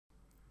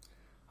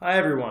Hi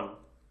everyone,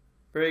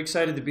 very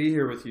excited to be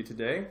here with you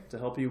today to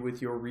help you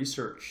with your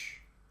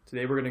research.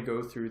 Today we're going to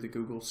go through the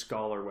Google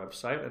Scholar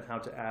website and how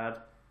to add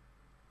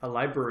a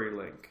library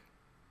link.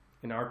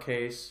 In our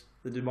case,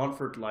 the De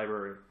Montfort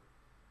library.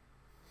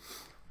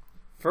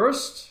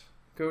 First,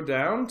 go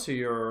down to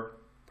your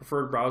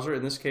preferred browser.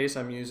 In this case,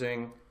 I'm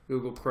using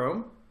Google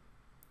Chrome.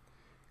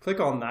 Click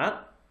on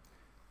that.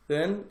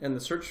 Then in the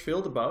search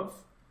field above,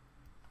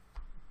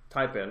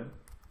 type in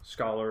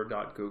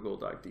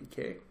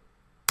scholar.google.dk.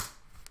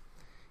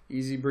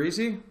 Easy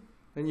breezy.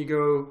 Then you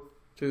go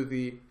to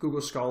the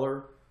Google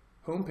Scholar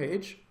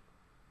homepage.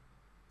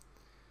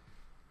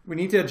 We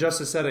need to adjust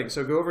the settings.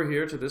 So go over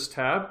here to this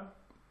tab,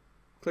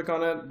 click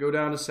on it, go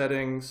down to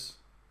settings,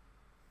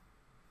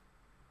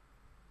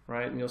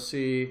 right? And you'll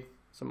see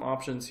some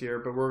options here,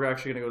 but we're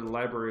actually going to go to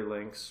library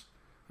links.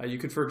 You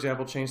could, for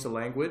example, change the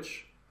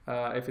language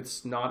if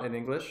it's not in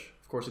English.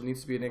 Of course, it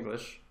needs to be in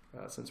English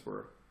since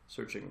we're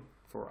searching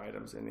for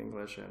items in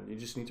English, and you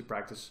just need to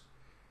practice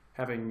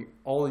having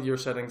all of your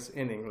settings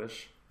in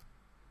English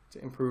to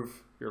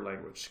improve your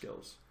language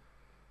skills.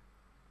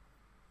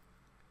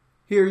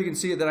 Here you can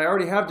see that I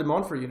already have De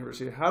Montfort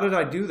University. How did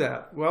I do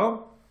that?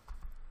 Well,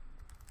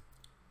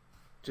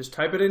 just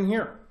type it in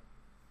here.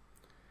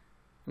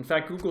 In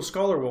fact, Google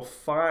Scholar will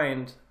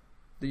find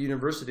the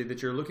university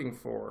that you're looking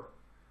for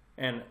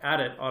and add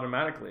it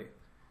automatically.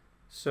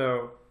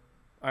 So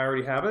I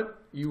already have it,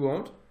 you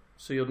won't,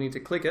 so you'll need to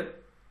click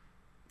it,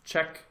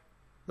 check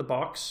the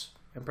box,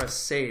 and press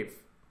save.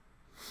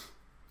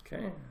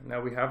 Okay, now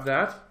we have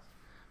that.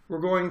 We're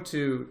going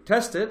to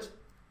test it.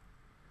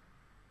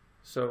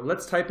 So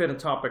let's type in a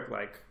topic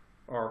like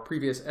our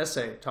previous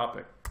essay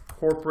topic,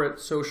 corporate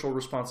social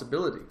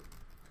responsibility.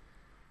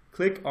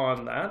 Click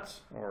on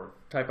that or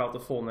type out the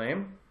full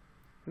name.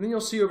 And then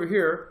you'll see over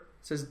here,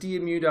 it says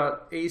dmu.ac.uk,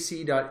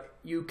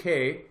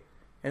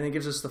 and it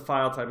gives us the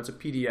file type. It's a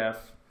PDF.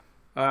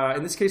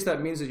 In this case,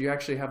 that means that you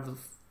actually have the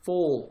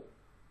full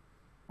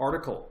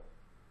article.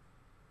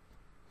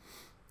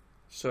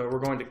 So we're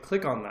going to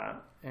click on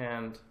that,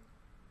 and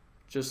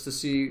just to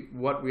see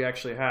what we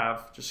actually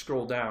have, just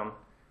scroll down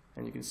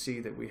and you can see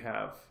that we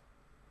have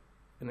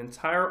an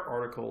entire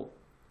article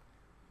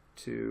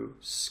to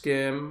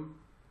skim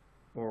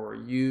or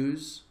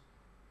use,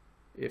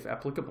 if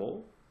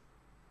applicable,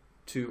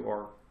 to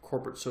our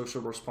corporate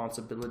social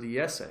responsibility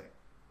essay.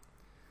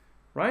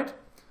 Right?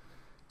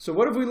 So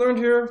what have we learned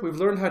here? We've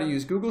learned how to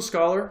use Google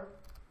Scholar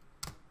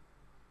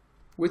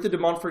with the De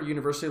Montfort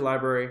University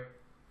Library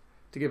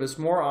to give us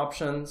more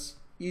options,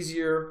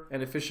 easier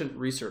and efficient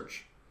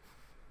research.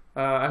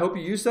 I hope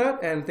you use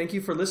that, and thank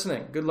you for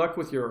listening. Good luck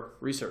with your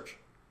research.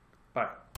 Bye.